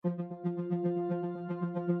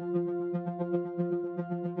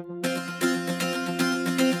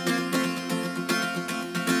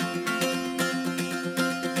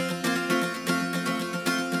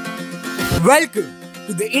Welcome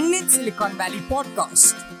to the Indian Silicon Valley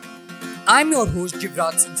podcast. I'm your host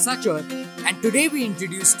Jivraj Singh Sachar, and today we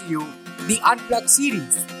introduce to you the Unplug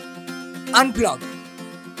series. Unplug,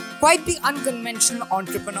 quite the unconventional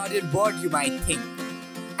entrepreneurial word you might think,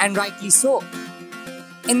 and rightly so.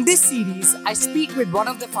 In this series, I speak with one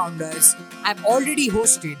of the founders I've already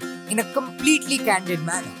hosted in a completely candid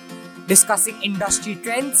manner, discussing industry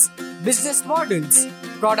trends, business models,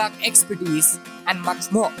 product expertise, and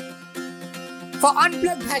much more. For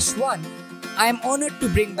Unplugged #1, I am honored to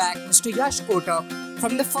bring back Mr. Yash Kotak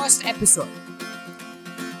from the first episode.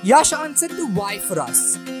 Yash answered the why for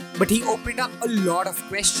us, but he opened up a lot of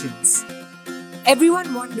questions.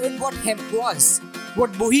 Everyone wondered what hemp was,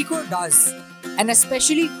 what Bohiko does, and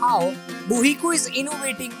especially how Bohiko is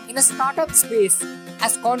innovating in a startup space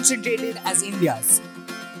as concentrated as India's.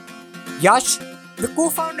 Yash, the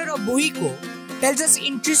co-founder of Bohiko, tells us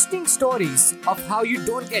interesting stories of how you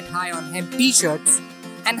don't get high on hemp t-shirts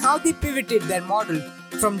and how they pivoted their model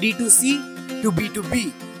from D2C to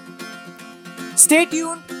B2B. Stay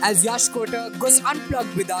tuned as Yash Kotak goes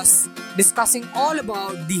unplugged with us, discussing all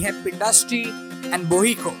about the hemp industry and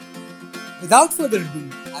Bohiko. Without further ado,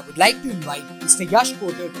 I would like to invite Mr. Yash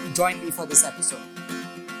Kotak to join me for this episode.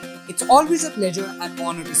 It's always a pleasure and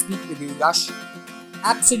honor to speak with you, Yash.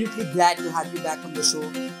 Absolutely glad to have you back on the show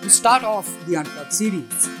to start off the Unplugged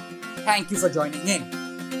series. Thank you for joining in.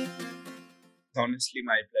 Honestly,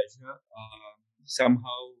 my pleasure.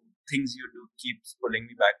 Somehow, things you do keeps pulling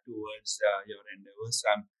me back towards your endeavors.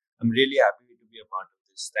 I'm really happy to be a part of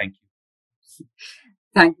this. Thank you.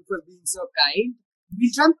 Thank you for being so kind. We'll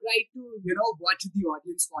jump right to what the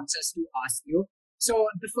audience wants us to ask you. So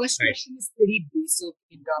the first question is pretty basic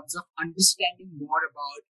in terms of understanding more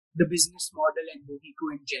about the business model and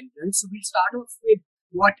Bohiko in general. So we'll start off with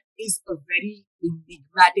what is a very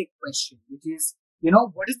enigmatic question, which is,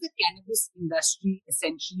 what does the cannabis industry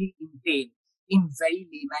essentially entail in very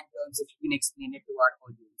layman terms, if you can explain it to our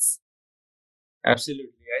audience?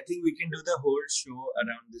 Absolutely. I think we can do the whole show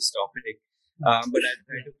around this topic, but I'll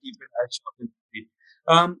try to keep it as short and sweet.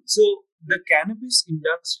 So the cannabis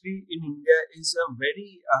industry in India is a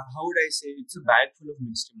very, how would I say, it's a bag full of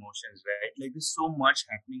mixed emotions, right? Like there's so much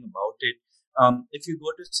happening about it. If you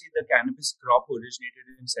go to see the cannabis crop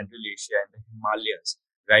originated in Central Asia and the Himalayas,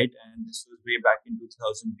 right? And this was way back in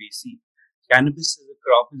 2000 BC. Cannabis as a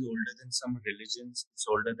crop is older than some religions. It's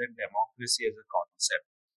older than democracy as a concept,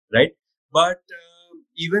 right? But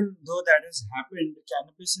even though that has happened,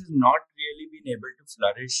 cannabis has not really been able to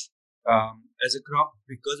flourish as a crop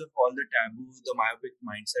because of all the taboo, the myopic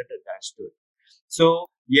mindset attached to it. So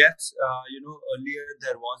yes, earlier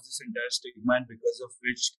there was this entire stigma, and because of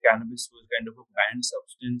which cannabis was kind of a banned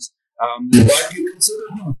substance. But you consider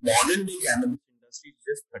the modern day cannabis industry is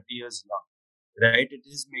just 30 years long, right? It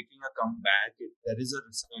is making a comeback. There is a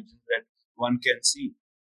resurgence that one can see,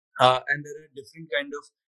 and there are different kind of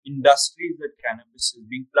industries that cannabis is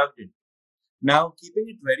being plugged in. Now, keeping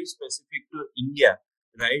it very specific to India,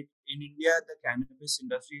 right? In India, the cannabis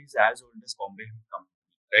industry is as old as Bombay Hemp Company,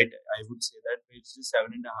 right? I would say that it's just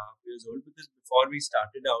 7.5 years old because before we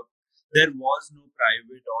started out, there was no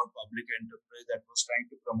private or public enterprise that was trying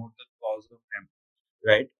to promote the cause of hemp,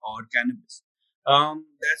 right? Or cannabis.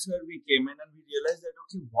 That's where we came in and we realized that,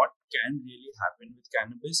 okay, what can really happen with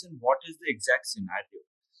cannabis and what is the exact scenario?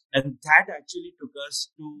 And that actually took us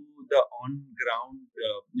to the on-ground,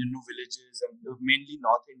 villages, and mainly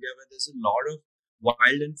North India, where there's a lot of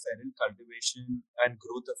wild and feral cultivation and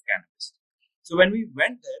growth of cannabis. So when we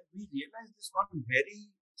went there, we realized this one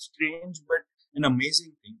very strange but an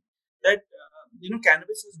amazing thing that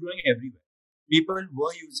cannabis was growing everywhere. People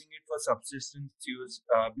were using it for subsistence use,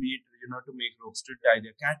 be it to make ropes to tie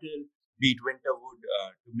their cattle, be it winter wood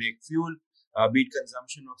to make fuel, be it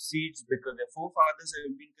consumption of seeds because their forefathers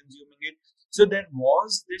have been consuming it. So there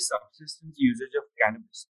was this subsistence usage of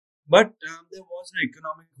cannabis, but there was no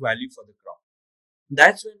economic value for the crop.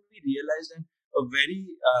 That's when we realized, and a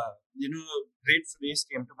very great phrase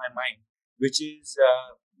came to my mind, which is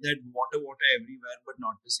that water everywhere but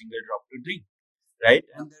not a single drop to drink, right?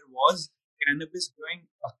 And there was cannabis growing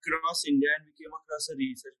across India, and we came across a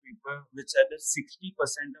research paper which said that 60%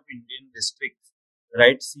 of Indian districts,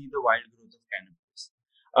 right, see the wild growth of cannabis.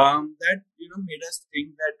 That made us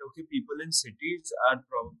think that okay, people in cities are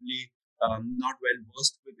probably not well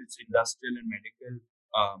versed with its industrial and medical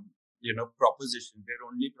proposition. They're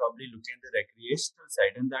only probably looking at the recreational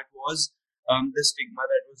side, and that was the stigma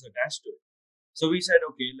that was attached to it. So we said,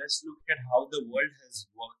 okay, let's look at how the world has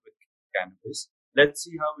worked with cannabis. Let's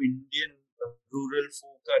see how Indian rural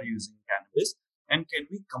folk are using cannabis, and can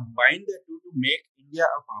we combine the two to make India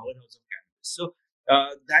a powerhouse of cannabis? So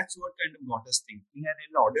That's what kind of got us thinking. And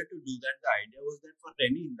in order to do that, the idea was that for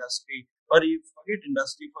any industry, or if forget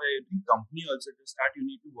industry, for every company also to start, you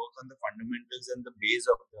need to work on the fundamentals and the base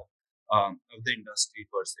of the industry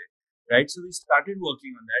per se, right? So we started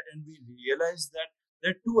working on that, and we realized that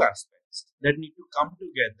there are two aspects that need to come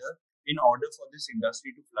together in order for this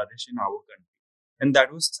industry to flourish in our country, and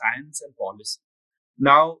that was science and policy.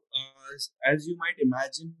 Now, as you might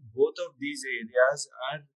imagine, both of these areas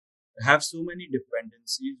are have so many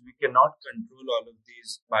dependencies. We cannot control all of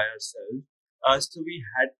these by ourselves. So we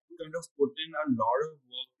had to kind of put in a lot of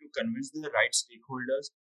work to convince the right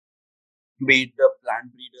stakeholders, be it the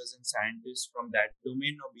plant breeders and scientists from that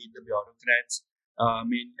domain, or be it the bureaucrats,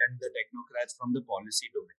 and the technocrats from the policy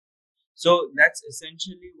domain. So that's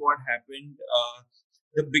essentially what happened.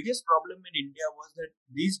 The biggest problem in India was that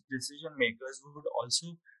these decision makers would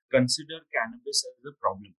also consider cannabis as a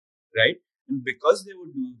problem, right? And because they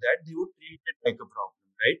would do that, they would treat it like a problem,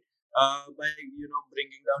 right? By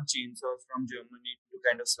bringing down chainsaws from Germany to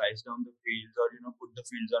kind of slice down the fields, or put the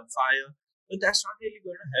fields on fire. But that's not really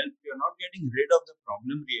going to help. You're not getting rid of the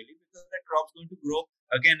problem really, because that crop's going to grow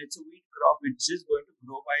again. It's a wheat crop. It's just going to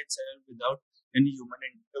grow by itself without any human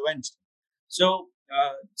intervention. So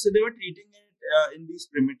they were treating it in these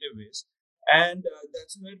primitive ways, and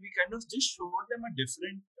that's where we kind of just showed them a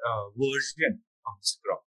different version of this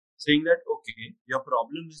crop, saying that okay, your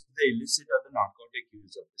problem is the illicit or the narcotic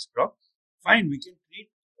use of this crop. Fine, we can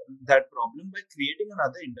treat that problem by creating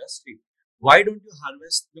another industry. Why don't you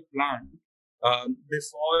harvest the plant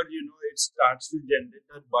before it starts to generate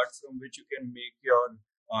a bud from which you can make your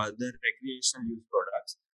the recreational use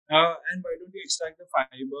products? And why don't you extract the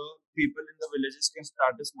fiber? People in the villages can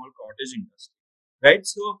start a small cottage industry, right?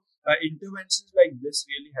 So interventions like this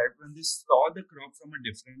really helped when they saw the crop from a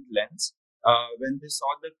different lens, when they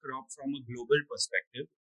saw the crop from a global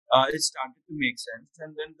perspective. It started to make sense.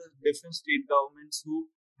 And then the different state governments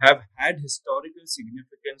who have had historical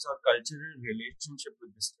significance or cultural relationship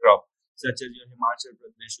with this crop, such as your Himachal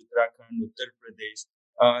Pradesh, Uttarakhand, Uttar Pradesh,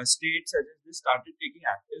 states such as this started taking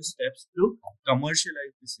active steps to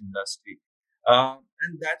commercialize this industry.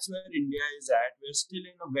 And that's where India is at. We're still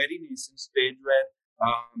in a very nascent stage where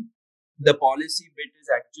the policy bit is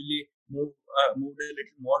actually moved a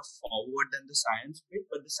little more forward than the science bit,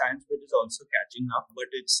 but the science bit is also catching up,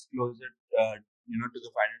 but it's closer to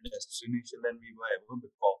the final destination than we were ever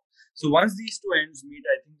before. So once these two ends meet,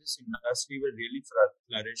 I think this industry will really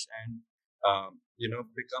flourish and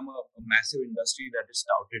become a massive industry that is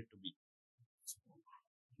touted to be.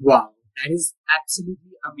 Wow, that is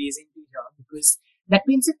absolutely amazing to hear, because that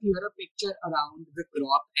paints a clearer picture around the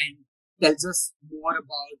crop and tells us more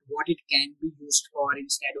about what it can be used for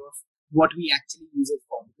instead of what we actually use it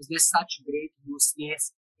for. Because there's such great use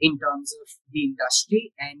case in terms of the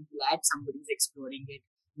industry, and glad somebody's exploring it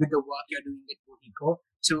with the work you're doing at Bohico.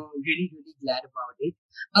 So really, really glad about it.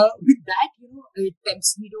 With that, it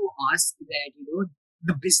tempts me to ask that,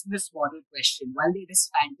 the business model question. While it is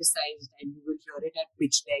fantasized and you will hear it at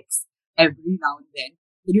pitch decks every now and then,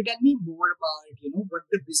 can you tell me more about, what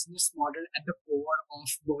the business model at the core of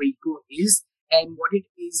Bohico is, and what it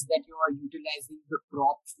is that you are utilizing the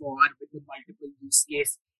crop for with the multiple use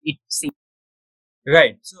case it seems?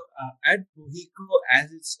 Right. So at Bohico,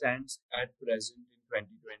 as it stands at present in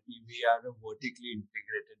 2020, we are a vertically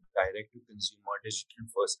integrated direct-to-consumer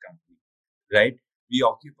digital-first company, right? We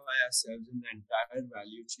occupy ourselves in the entire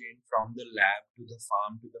value chain from the lab to the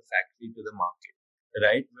farm to the factory to the market,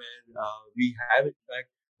 right? Where we have, in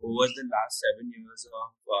fact, over the last 7 years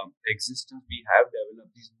of existence, we have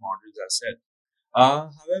developed these models ourselves.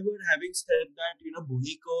 However, having said that,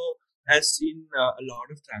 Bohico has seen a lot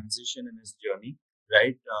of transition in its journey,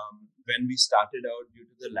 right? When we started out, due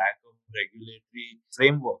to the lack of regulatory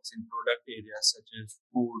frameworks in product areas such as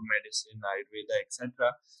food, medicine, Ayurveda, etc.,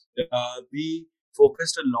 we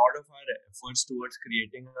focused a lot of our efforts towards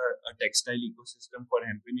creating a textile ecosystem for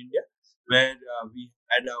hemp in India, where we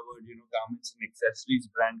had our garments and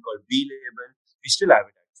accessories brand called B Label. We still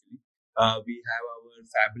have it actually. We have our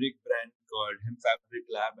fabric brand called Hemp Fabric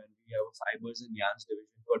Lab, and we have a fibers and yarns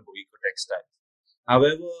division called Bohico Textiles.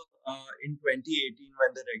 However, in 2018,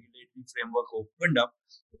 when the regulatory framework opened up,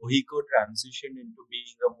 Bohico transitioned into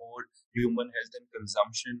being a more human health and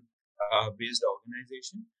consumption based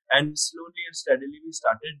organization. And slowly and steadily, we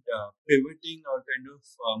started pivoting or kind of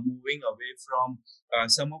moving away from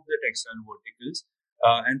some of the textile verticals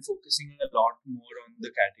and focusing a lot more on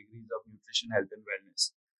the categories of nutrition, health, and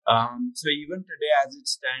wellness. So even today, as it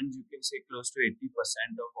stands, you can say close to 80%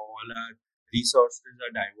 of all our resources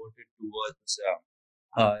are diverted towards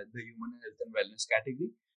the human health and wellness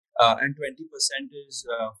category, and 20% is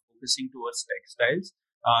focusing towards textiles.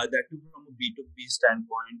 That too from a B2B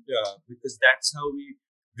standpoint, because that's how we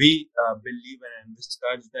believe and envisage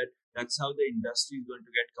that that's how the industry is going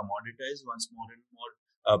to get commoditized once more and more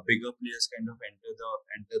bigger players kind of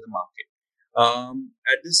enter the market.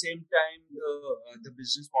 At the same time, the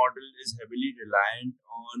business model is heavily reliant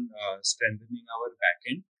on strengthening our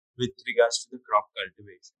backend with regards to the crop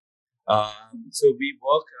cultivation. So we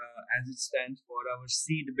work, as it stands for our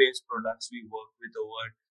seed-based products, we work with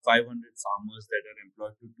over 500 farmers that are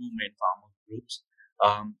employed to two main farmer groups.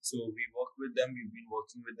 So we work with them. We've been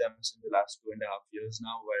working with them since the last 2.5 years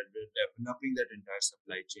now, where we're developing that entire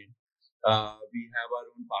supply chain. We have our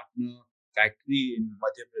own partner factory in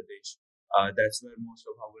Madhya Pradesh. That's where most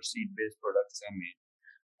of our seed-based products are made.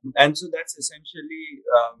 And so that's essentially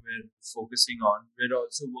we're focusing on. We're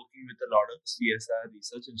also working with a lot of CSR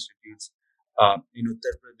research institutes in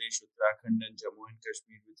Uttar Pradesh, Uttarakhand, and Jammu and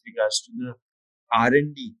Kashmir with regards to the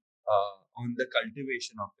R&D on the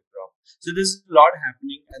cultivation of the crop. So there's a lot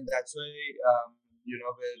happening, and that's why we're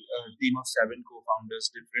a team of 7 co-founders,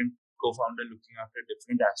 different co-founder looking after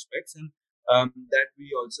different aspects, and that we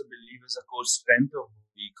also believe is a core strength of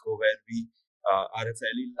Eco, where we are a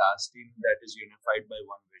fairly large team that is unified by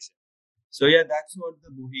one vision. So yeah, that's what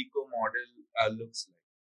the Buhiko model looks like.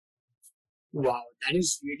 Wow, that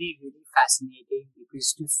is really, really fascinating,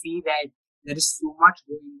 because to see that there is so much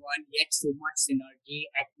going on, yet so much synergy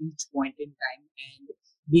at each point in time, and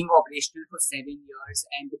being operational for 7 years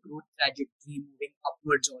and the growth trajectory moving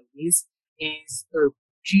upwards always is a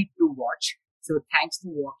treat to watch. So thanks for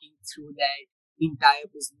walking through that entire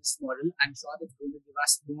business model. I'm sure that's going to give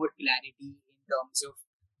us more clarity in terms of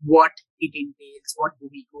what it entails, what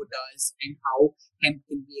Buhiko does, and how hemp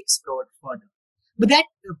can be explored further. But that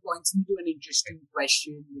points me to an interesting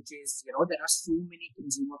question, which is, there are so many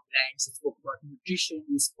consumer brands. You spoke about nutrition,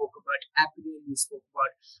 you spoke about apparel, you spoke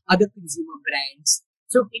about other consumer brands.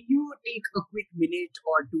 So can you take a quick minute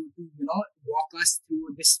or two to, walk us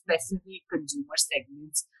through the specific consumer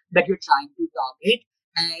segments that you're trying to target,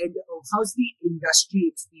 and how's the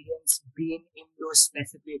industry experience been in those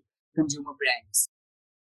specific consumer brands?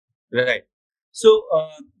 Right. So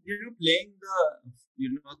playing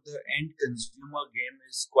the end consumer game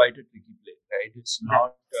is quite a tricky play, right? It's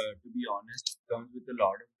not, to be honest, it comes with a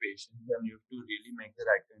lot of patience, and you have to really make the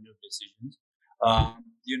right kind of decisions.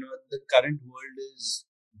 The current world is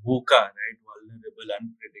VUCA, right? Vulnerable,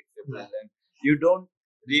 unpredictable, and you don't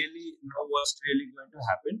really know what's really going to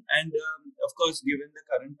happen. And of course, given the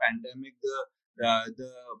current pandemic, the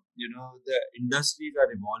industries are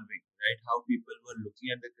evolving, right? How people were looking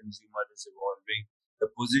at the consumer is evolving, the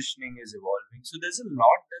positioning is evolving. So there's a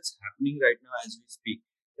lot that's happening right now as we speak,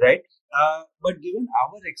 right? But given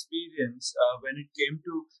our experience, when it came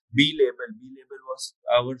to B Label was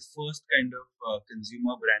our first kind of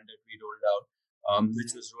consumer brand that we rolled out,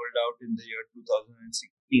 which was rolled out in the year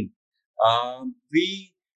 2016.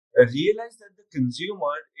 We realize that the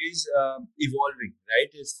consumer is evolving, right?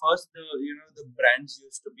 Is first the brands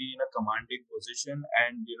used to be in a commanding position,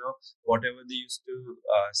 and whatever they used to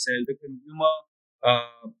sell, the consumer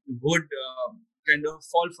would kind of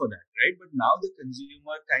fall for that, right? But now the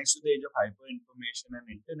consumer, thanks to the age of hyper information and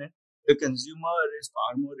internet, the consumer is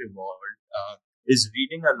far more evolved, is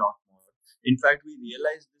reading a lot more. In fact, we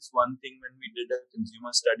realized this one thing when we did a consumer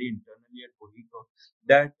study internally at Buhiko,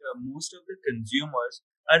 that most of the consumers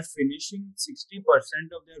are finishing 60%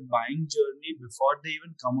 of their buying journey before they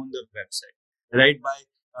even come on the website, right? By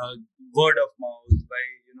word of mouth, by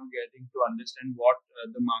getting to understand what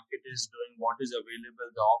the market is doing, what is available,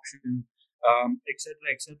 the options, etc.,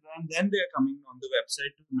 etc., and then they are coming on the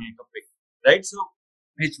website to make a pick, right? So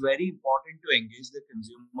it's very important to engage the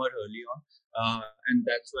consumer early on, and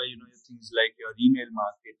that's why things like your email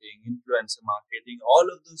marketing, influencer marketing, all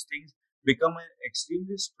of those things become an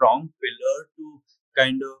extremely strong pillar to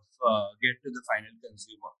kind of get to the final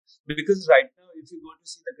consumer. Because right now, if you go to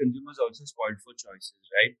see, the consumer is also spoiled for choices,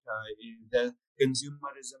 right? The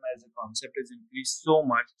consumerism as a concept has increased so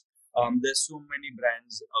much. There's so many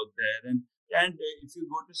brands out there, and if you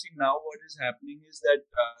go to see now, what is happening is that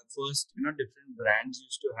first, different brands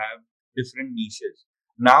used to have different niches.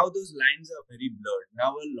 Now those lines are very blurred.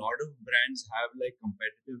 Now a lot of brands have like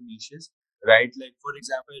competitive niches, right? Like for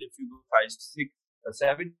example, if you go 5, 6,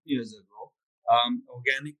 7 years ago,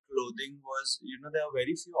 organic clothing was, there are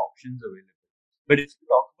very few options available. But if you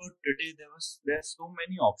talk about today, there's so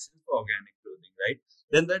many options for organic clothing, right?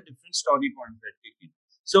 Then there are different story points that kick in.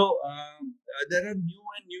 So there are new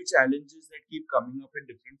and new challenges that keep coming up in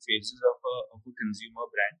different phases of a consumer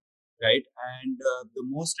brand, right? And the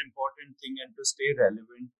most important thing, and to stay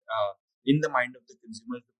relevant in the mind of the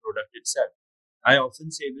consumer, is the product itself. I often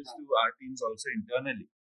say this to our teams also internally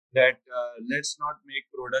that let's not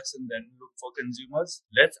make products and then look for consumers.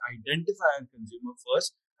 Let's identify our consumer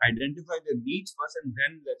first, identify the needs first, and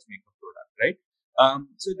then let's make a product, right?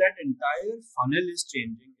 So that entire funnel is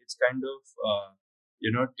changing. It's kind of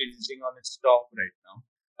tilting on its top right now.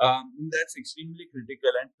 That's extremely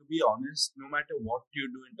critical. And to be honest, no matter what you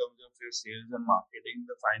do in terms of your sales and marketing,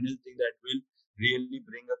 the final thing that will really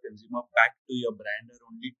bring a consumer back to your brand are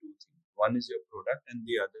only two things. One is your product, and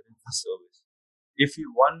the other is the service. If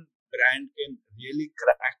one brand can really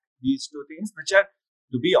crack these two things, which are,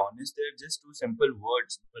 to be honest, they're just two simple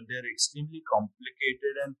words, but they're extremely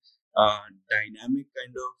complicated and dynamic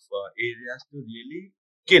kind of areas to really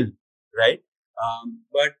kill, right?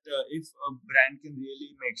 But if a brand can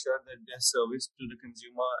really make sure that their service to the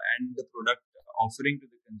consumer and the product offering to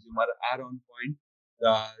the consumer are on point,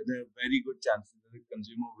 there are very good chances that the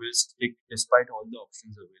consumer will stick despite all the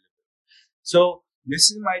options available. So this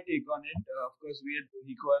is my take on it. Of course, we at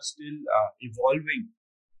Rico are still evolving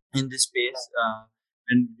in this space,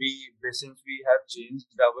 and since we have changed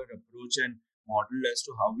our approach and model as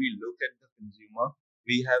to how we look at the consumer,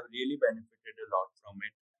 we have really benefited a lot from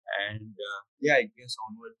it. And I guess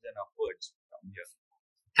onwards and upwards from here.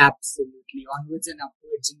 Absolutely, onwards and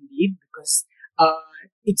upwards indeed, because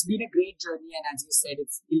it's been a great journey, and as you said,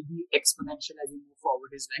 it'll be exponential as we move forward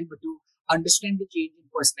as well. But to understand the change in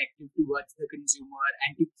perspective towards the consumer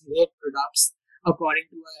and to create products according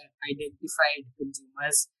to identified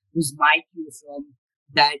consumers who's might you from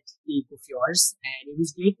that take of yours, and it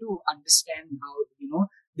was great to understand how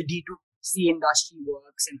the D2C industry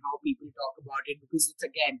works and how people talk about it, because it's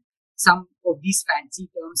again some of these fancy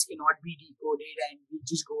terms cannot be decoded and we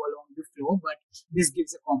just go along the flow, but this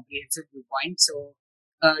gives a comprehensive viewpoint. So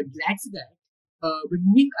glad for that. But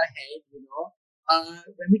moving ahead,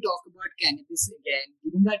 when we talk about cannabis again,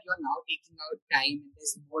 given that you're now taking out time and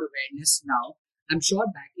there's more awareness now, I'm sure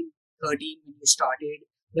back in 13 when you started,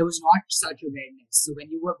 there was not such awareness. So when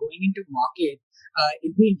you were going into market,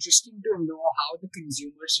 it'd be interesting to know how the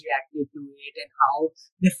consumers reacted to it and how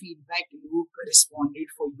the feedback loop responded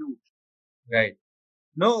for you. Right.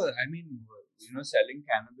 No, I mean, selling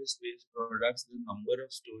cannabis-based products, the number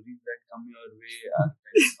of stories that come your way are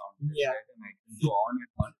kind of countless, Yeah. right? And I can go on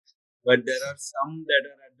and on. But there are some that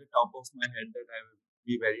are at the top of my head that I will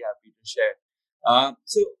be very happy to share.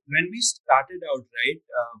 So when we started out, right,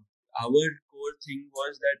 our core thing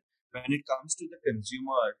was that when it comes to the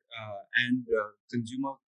consumer and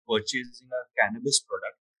consumer purchasing a cannabis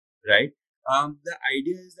product, right, the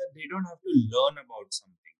idea is that they don't have to learn about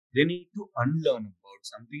something. They need to unlearn about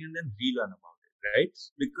something and then relearn about it, right?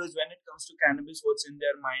 Because when it comes to cannabis, what's in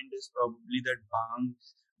their mind is probably that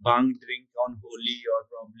bang drink on Holi,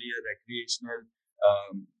 or probably a recreational,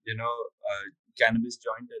 cannabis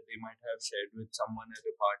joint that they might have shared with someone at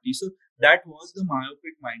a party. So that was the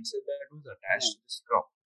myopic mindset that was attached to this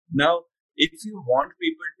crop. Now, if you want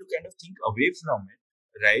people to kind of think away from it,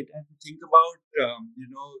 right, and think about,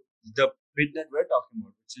 the bit that we're talking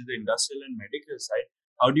about, which is the industrial and medical side,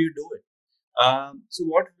 how do you do it? So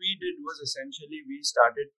what we did was essentially we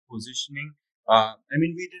started positioning.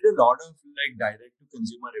 We did a lot of like direct to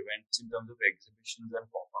consumer events in terms of exhibitions and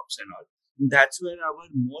pop-ups and all. And that's where our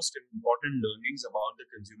most important learnings about the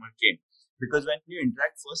consumer came. Because when you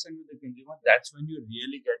interact first time with the consumer, that's when you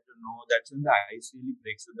really get to know. That's when the ice really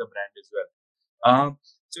breaks with the brand as well.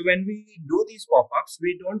 So when we do these pop-ups,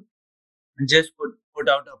 we don't just put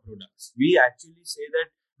out our products. We actually say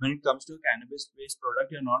that when it comes to a cannabis-based product,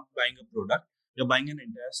 you're not buying a product, you're buying an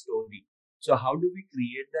entire story. So how do we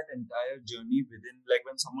create that entire journey within, like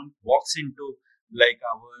when someone walks into like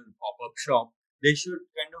our pop-up shop, they should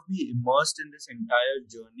kind of be immersed in this entire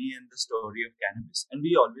journey and the story of cannabis. And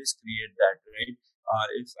we always create that, right?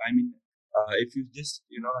 If you just,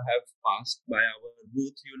 have passed by our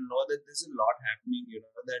booth, you'll know that there's a lot happening, there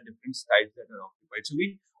are different styles that are occupied. So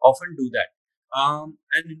we often do that.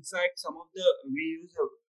 And in fact, we use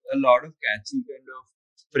a lot of catchy kind of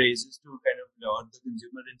phrases to kind of lure the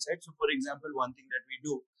consumer inside. So for example, one thing that we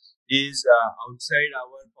do is outside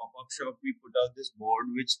our pop-up shop, we put out this board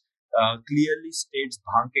which clearly states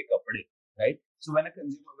 "Bhang ke kapde," right? So when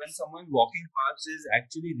someone walking past is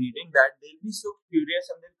actually reading that, they'll be so curious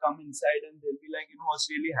and they'll come inside and they'll be like, what's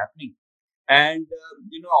really happening? And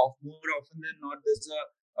more often than not, there's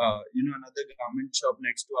another garment shop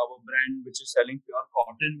next to our brand which is selling pure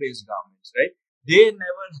cotton-based garments, right? They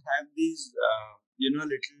never have these little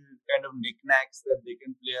kind of knickknacks that they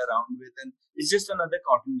can play around with, and it's just another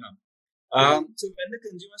cotton garment. So when the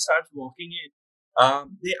consumer starts walking in,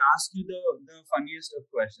 they ask you the funniest of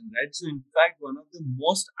questions, right? So in fact, one of the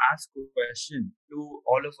most asked question to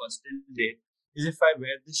all of us till date is if I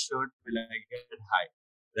wear this shirt, will I get high?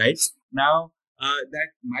 Right now, that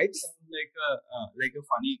might sound like a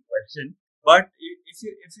funny question, but if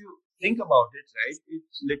you think about it, right,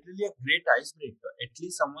 it's literally a great icebreaker. At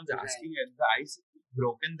least someone's asking, and the ice is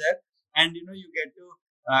broken there, and you get to.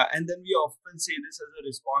 And then we often say this as a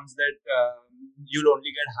response that you'll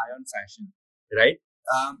only get high on fashion, right?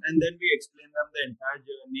 And then we explain them the entire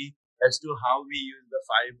journey as to how we use the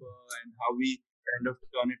fiber and how we kind of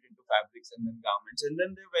turn it into fabrics and then garments. And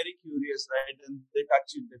then they're very curious, right? And they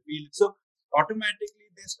touch it, they feel it. So automatically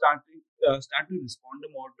they start to respond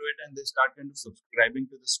more to it, and they start kind of subscribing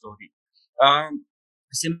to the story.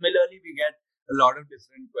 Similarly, we get a lot of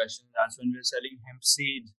different questions. As when we're selling hemp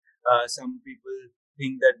seeds, some people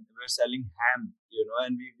think that we're selling ham,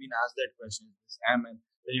 and we've been asked that question, is ham? And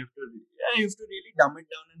then you have to really dumb it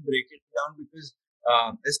down and break it down, because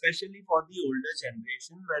especially for the older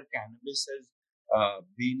generation where cannabis has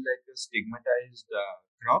been like a stigmatized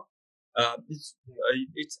crop,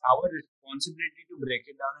 it's our responsibility to break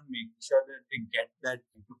it down and make sure that they get that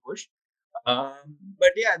to push.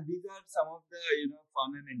 But yeah, these are some of the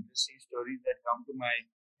fun and interesting stories that come to my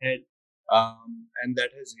head, and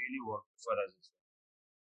that has really worked for us.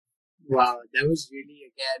 Wow, that was really,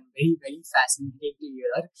 again, very, very fascinating to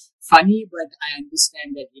hear. Funny, but I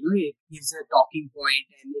understand that, it gives a talking point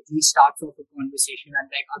and at least starts off a conversation,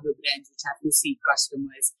 unlike other brands which have to seek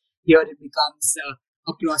customers. Here it becomes a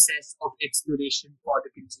process of exploration for the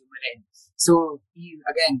consumer end. So,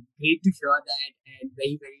 again, great to hear that and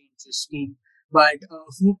very, very interesting. But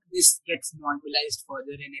hope this gets normalized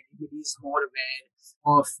further and everybody is more aware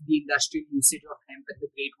of the industrial usage of hemp and the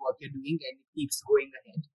great work you're doing, and it keeps going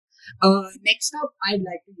ahead. Next up, I'd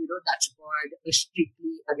like to touch upon a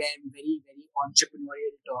strictly, again, very, very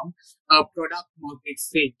entrepreneurial term, product market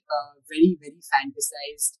fit. Very, very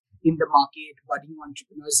fantasized in the market. Budding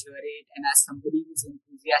entrepreneurs hear it, and as somebody who's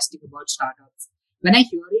enthusiastic about startups, when I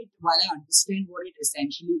hear it, while I understand what it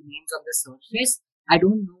essentially means on the surface, I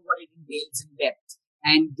don't know what it entails in depth.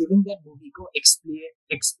 And given that Bohiko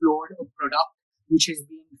explored a product which has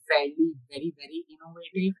been fairly, very, very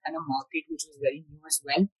innovative, and a market which was very new as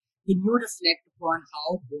well, can you reflect upon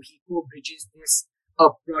how Bohiko bridges this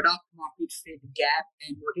product market fit gap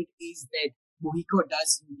and what it is that Bohiko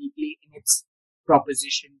does uniquely in its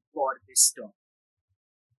proposition for this term?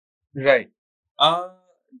 Right.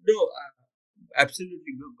 No,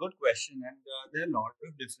 absolutely good question. And there are a lot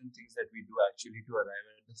of different things that we do actually to arrive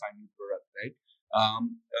at the final product, right?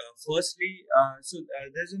 Firstly,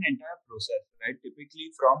 there's an entire process, right?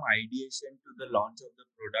 Typically, from ideation to the launch of the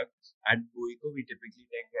product at Bohiko, we typically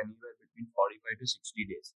take anywhere between 45 to 60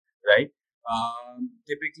 days, right?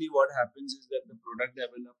 Typically, what happens is that the product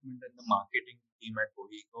development and the marketing team at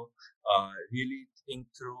Bohiko really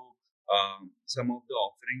think through some of the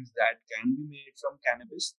offerings that can be made from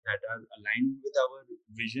cannabis that are aligned with our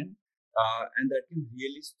vision, and that can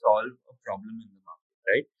really solve a problem in the market,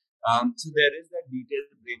 right? So there is that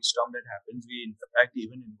detailed brainstorm that happens. We in fact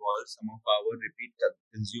even involve some of our repeat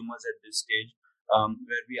consumers at this stage,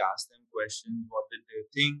 where we ask them questions, what did they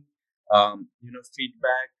think,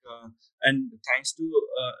 feedback, and thanks to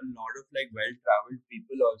a lot of like well-traveled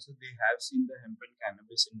people also, they have seen the hemp and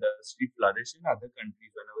cannabis industry flourish in other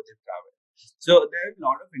countries whenever they travel. So there are a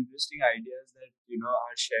lot of interesting ideas that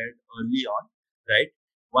are shared early on, right?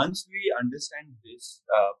 Once we understand this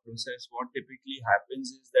process, what typically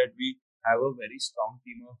happens is that we have a very strong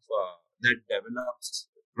team of that develops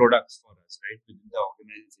products for us, right, within the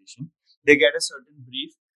organization. They get a certain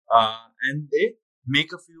brief, and they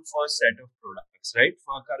make a few first set of products, right,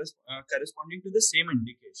 for corresponding to the same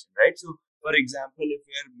indication, right? So, for example, if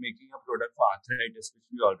we are making a product for arthritis, which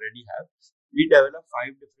we already have, we develop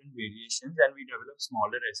 5 different variations and we develop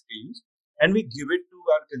smaller SKUs and we give it to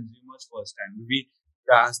our consumers first time. We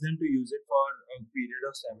ask them to use it for a period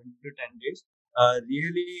of 7 to 10 days,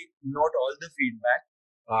 really note all the feedback,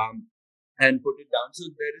 and put it down.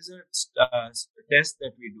 So there is a test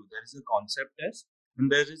that we do. There is a concept test,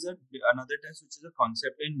 and there is another test which is a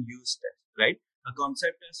concept and use test, right? A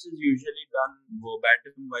concept test is usually done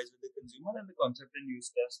verbatim wise with the consumer, and the concept and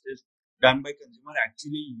use test is done by consumer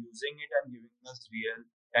actually using it and giving us real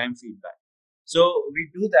time feedback. So we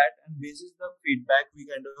do that, and basis the feedback, we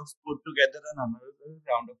kind of put together another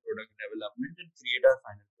round of product development and create our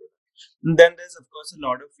final product. And then there's of course a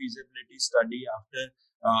lot of feasibility study after.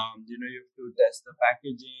 You have to test the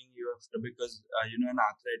packaging. You have to, because an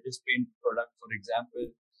arthritis pain product, for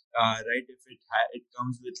example, right? If it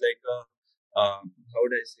comes with like a how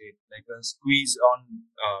would I say it, like a squeeze on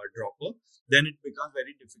dropper, then it becomes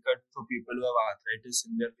very difficult for people who have arthritis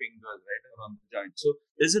in their fingers, right, around the joint. So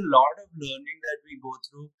there's a lot of learning that we go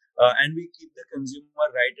through and we keep the consumer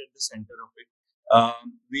right at the center of it.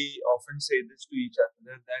 We often say this to each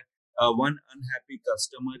other that one unhappy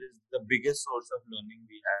customer is the biggest source of learning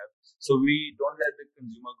we have. So we don't let the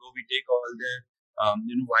consumer go. We take all their,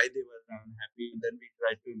 why they were unhappy, and then we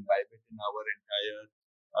try to imbibe it in our entire,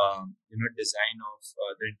 design of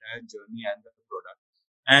the entire journey and the product.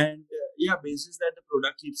 And basis that the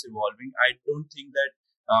product keeps evolving. I don't think that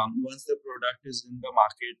once the product is in the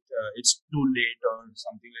market, it's too late or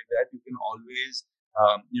something like that. You can always,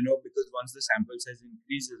 because once the sample size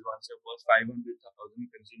increases, once your first 500,000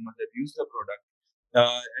 consumers have used the product,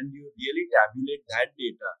 and you really tabulate that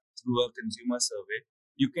data through a consumer survey,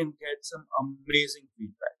 you can get some amazing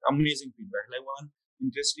feedback. Amazing feedback. Like one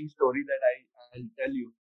interesting story that I'll tell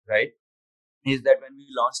you, right, is that when we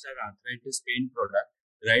launched our arthritis pain product,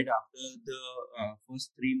 right after the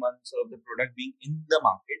first 3 months of the product being in the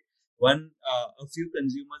market, a few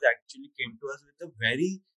consumers actually came to us with a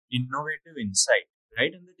very innovative insight,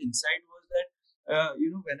 right? And that insight was that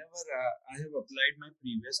whenever I have applied my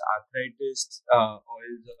previous arthritis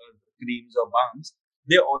oils or creams or balms,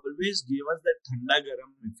 they always give us that thanda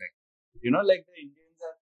garam effect. Like the Indians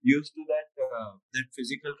are used to that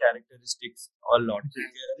physical characteristics a lot.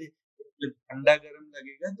 Thanda garam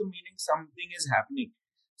lagega, so meaning something is happening.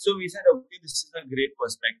 So we said, okay, this is a great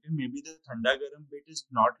perspective. Maybe the thanda garam bit is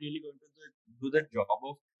not really going to do the job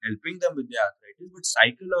of helping them with the arthritis, but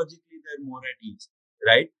psychologically they're more at ease,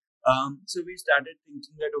 right? So we started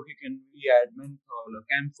thinking that, okay, can we add menthol or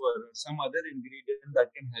camphor or some other ingredient that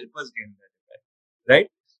can help us gain that effect, right?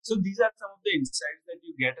 So these are some of the insights that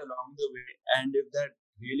you get along the way, and if that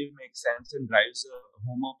really makes sense and drives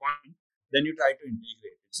home a point, then you try to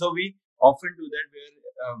integrate it. So we often do that. We're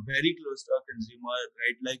very close to our consumer,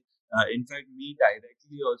 right? Like, in fact, me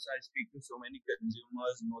directly also, I speak to so many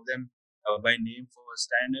consumers, know them by name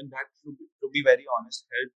firsthand, and that, to be very honest,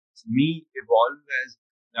 helps me evolve as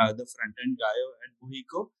the front-end guy at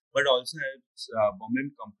Bohiko, but also helps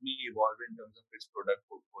Bombay Company evolve in terms of its product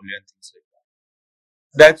portfolio and things like that.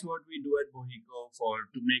 That's what we do at Bohiko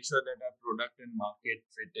to make sure that our product and market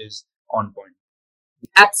fit is on point.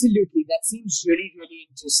 Absolutely. That seems really, really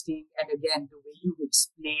interesting. And again, the way you've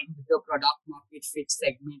explained the product market fit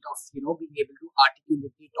segment of, being able to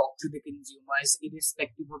articulately talk to the consumers,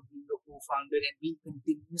 irrespective of being a co-founder and being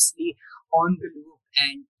continuously on the loop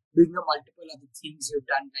and doing the multiple other things you've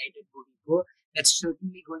done right at Bohiko, that's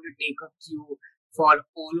certainly going to take a cue for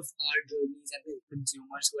all of our journeys and the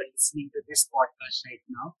consumers who are listening to this podcast right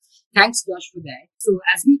now. Thanks, Josh, for that. So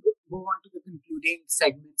as we go on to the concluding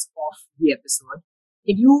segments of the episode,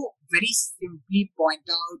 can you very simply point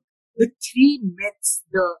out the three myths,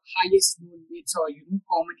 the highest known myths or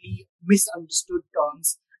commonly misunderstood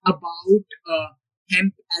terms about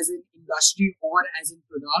hemp as an industry or as a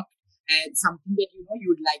product, and something that you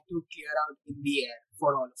would like to clear out in the air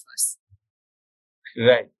for all of us?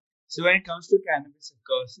 Right. So when it comes to cannabis, of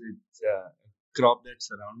course, it's a crop that's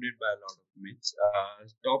surrounded by a lot of myths.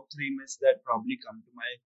 Top three myths that probably come to my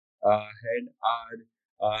head are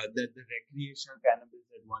that the recreational cannabis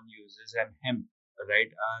that one uses and hemp,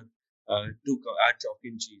 right, are chalk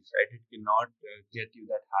and cheese, right? It cannot get you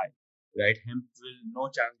that high, right? Hemp will no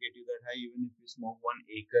chance get you that high. Even if you smoke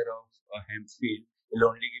 1 acre of a hemp field, it'll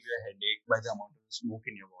only give you a headache by the amount of smoke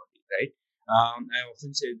in your body, right? I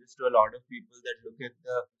often say this to a lot of people that look at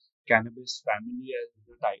the cannabis family as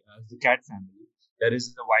the cat family. There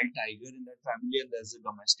is the wild tiger in that family, and there's a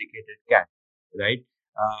domesticated cat, right?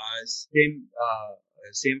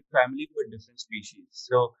 Same family but different species.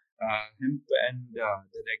 So hemp and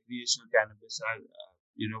the recreational cannabis are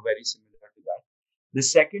very similar to that. The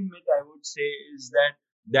second myth I would say is that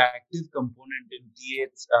the active component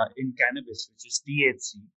in cannabis, which is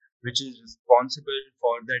THC, which is responsible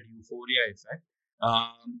for that euphoria effect,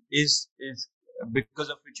 is because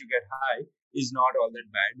of which you get high, is not all that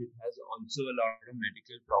bad. It has also a lot of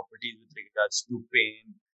medical properties with regards to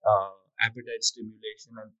pain, appetite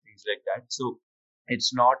stimulation, and things like that. So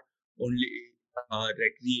it's not only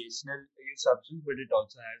recreational use substance, but it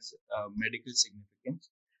also has medical significance.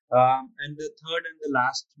 And the third and the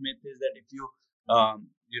last myth is that if you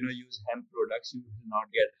use hemp products, you will not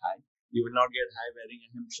get high. You will not get high wearing a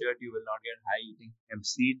hemp shirt. You will not get high eating hemp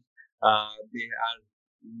seed. They are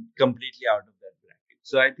completely out of that bracket.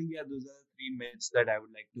 So I think those are the three myths that I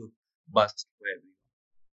would like to bust for everyone.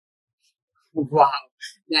 Wow,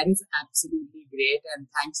 that is absolutely great,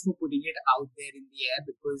 and thanks for putting it out there in the air,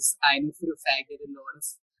 because I know for a fact that a lot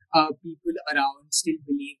of people around still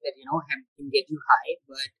believe that hemp can get you high,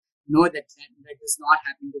 but no, that does not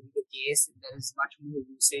happen to be the case. There is much more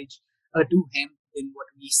usage to hemp than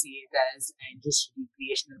what we see it as, and just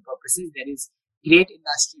recreational purposes. There is great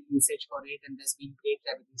industrial usage for it, and there's been great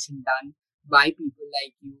revolution done by people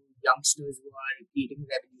like you, youngsters who are creating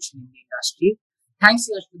revolution in the industry. Thanks,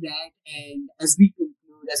 Yash, for that. And as we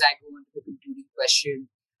conclude, as I go on to the concluding question,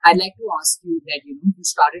 I'd like to ask you that, you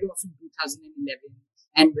started off in 2011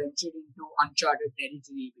 and ventured into uncharted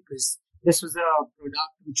territory because this was a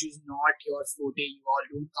product which is not your forte. You all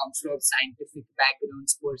don't come from scientific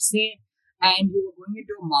backgrounds per se. And you were going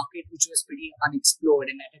into a market which was pretty unexplored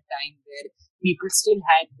and at a time where people still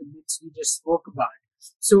had the myths we just spoke about.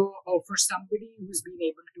 So for somebody who's been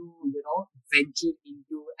able to, venture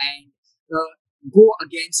into and go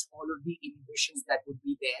against all of the inhibitions that would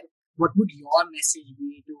be there, what would your message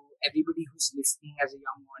be to everybody who's listening as a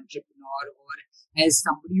young entrepreneur or as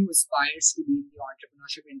somebody who aspires to be in the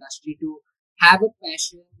entrepreneurship industry to have a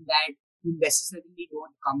passion that you necessarily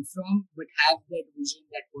don't come from, but have that vision,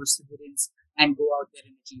 that perseverance, and go out there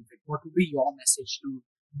and achieve it? What would be your message to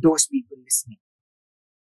those people listening?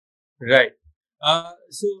 Right.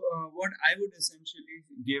 What I would essentially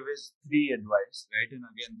give is three advice, right? And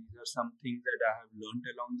again, these are some things that I have learned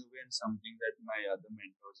along the way and something that my other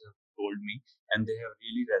mentors have told me and they have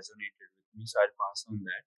really resonated with me. So I'll pass on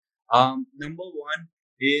that. Number one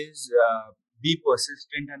is be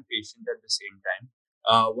persistent and patient at the same time.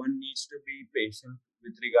 One needs to be patient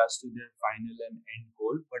with regards to their final and end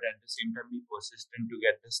goal, but at the same time be persistent to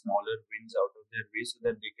get the smaller wins out of their way so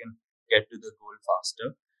that they can get to the goal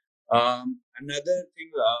faster. Another thing,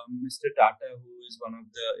 Mr. Tata, who is one of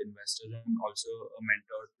the investors and also a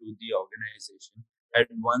mentor to the organization, had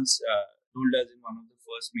once told us in one of the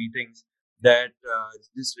first meetings that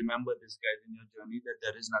just remember this, guys, in your journey, that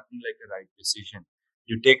there is nothing like a right decision.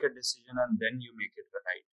 You take a decision and then you make it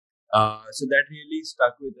right. So that really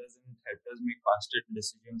stuck with us and it helped us make faster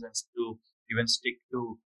decisions and to even stick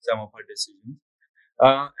to some of our decisions.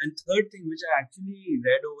 And third thing, which I actually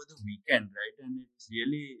read over the weekend, right, and it's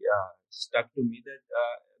really stuck to me that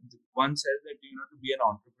one says that, to be an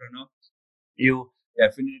entrepreneur, you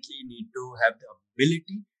definitely need to have the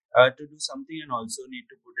ability to do something and also need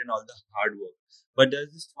to put in all the hard work. But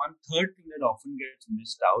there's this one third thing that often gets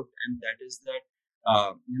missed out, and that is that,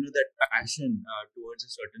 that passion towards a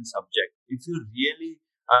certain subject. If you really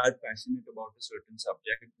are passionate about a certain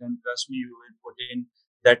subject, then trust me, you will put in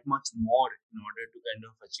that much more in order to kind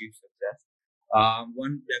of achieve success.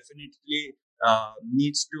 One definitely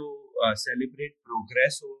needs to celebrate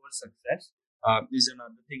progress over success is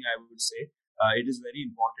another thing I would say. It is very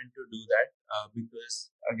important to do that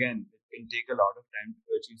because, again, it can take a lot of time to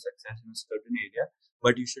achieve success in a certain area,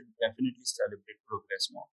 but you should definitely celebrate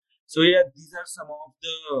progress more. So yeah, these are some of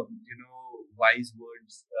the wise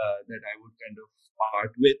words that I would kind of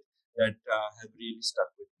part with that have really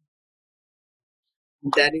stuck with me.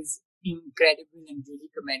 That is incredible and really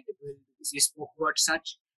commendable because you spoke about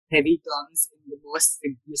such heavy terms in the most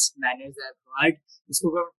simplest manners I've heard. You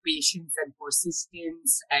spoke about patience and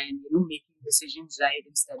persistence and making decisions right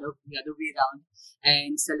instead of the other way around,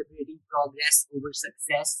 and celebrating progress over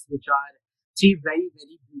success, which are three very,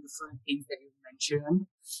 very beautiful things that you've mentioned.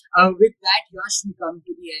 With that, Yash, we come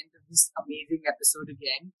to the end of this amazing episode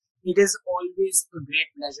again. It is always a great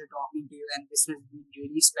pleasure talking to you, and this has been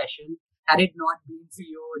really special. Had it not been for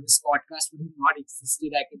you, this podcast would have not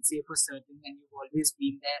existed, I can say for certain, and you've always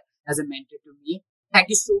been there as a mentor to me.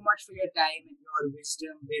 Thank you so much for your time and your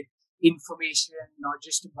wisdom with information, not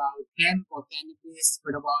just about hemp or cannabis,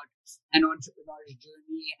 but about an entrepreneur's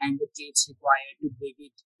journey and the traits required to bring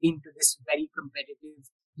it into this very competitive,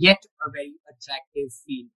 yet a very attractive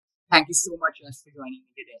field. Thank you so much, Yash, for joining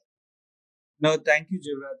me today. No, thank you,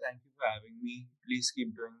 Jivra. Thank you for having me. Please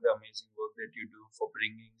keep doing the amazing work that you do for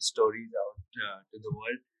bringing stories out to the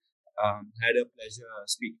world. Had a pleasure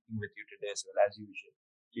speaking with you today as well, as usual.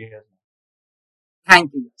 Cheers.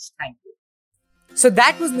 Thank you, Yash. Thank you. So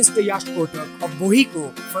that was Mr. Yash Kotak of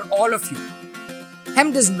Bohiko for all of you.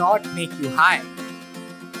 Hemp does not make you high.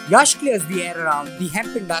 Yash clears the air around the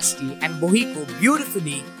hemp industry and Bohiko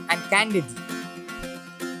beautifully and candidly.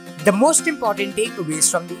 The most important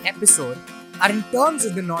takeaways from the episode are in terms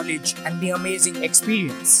of the knowledge and the amazing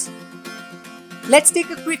experience. Let's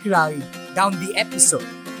take a quick ride down the episode,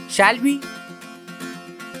 shall we?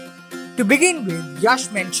 To begin with,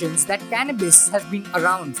 Yash mentions that cannabis has been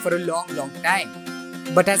around for a long time,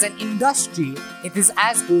 but as an industry, it is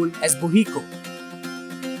as old as Bohiko.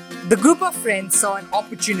 The group of friends saw an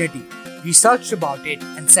opportunity, researched about it,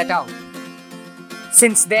 and set out.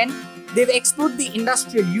 Since then, they've explored the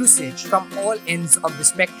industrial usage from all ends of the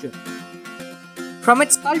spectrum. From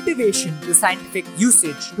its cultivation to scientific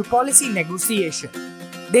usage to policy negotiation,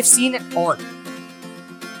 they've seen it all.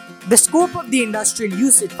 The scope of the industrial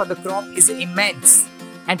usage for the crop is immense,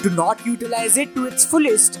 and to not utilize it to its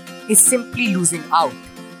fullest is simply losing out.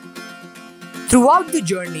 Throughout the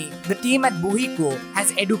journey, the team at Bohiko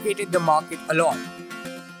has educated the market a lot.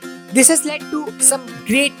 This has led to some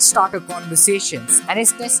great starter conversations and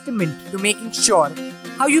is testament to making sure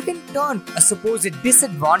how you can turn a supposed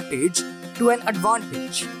disadvantage to an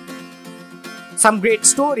advantage. Some great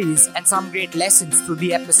stories and some great lessons through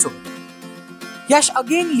the episode. Yash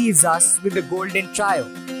again leaves us with the golden trio: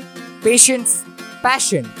 patience,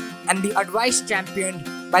 passion, and the advice championed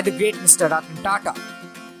by the great Mr. Ratan Tata.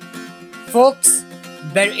 Folks,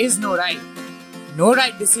 there is no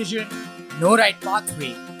right decision, no right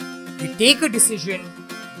pathway. You take a decision,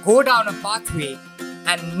 go down a pathway,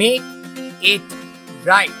 and make it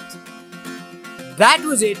right. That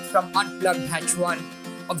was it from Unplugged Hatch 1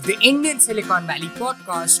 of the Indian Silicon Valley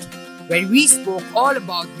podcast, where we spoke all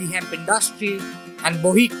about the hemp industry and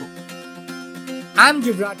Bohiko. I'm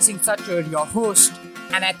Jivraj Singh Sachar, your host,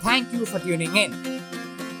 and I thank you for tuning in.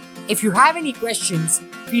 If you have any questions,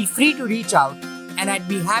 feel free to reach out and I'd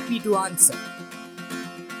be happy to answer.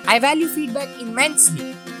 I value feedback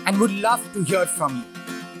immensely and would love to hear from you.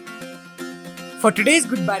 For today's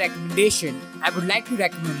goodbye recommendation, I would like to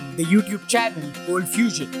recommend the YouTube channel Cold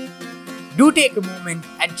Fusion. Do take a moment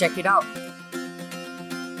and check it out.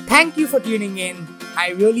 Thank you for tuning in. I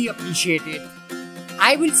really appreciate it.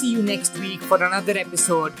 I will see you next week for another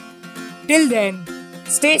episode. Till then,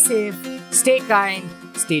 stay safe, stay kind,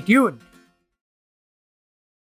 stay tuned.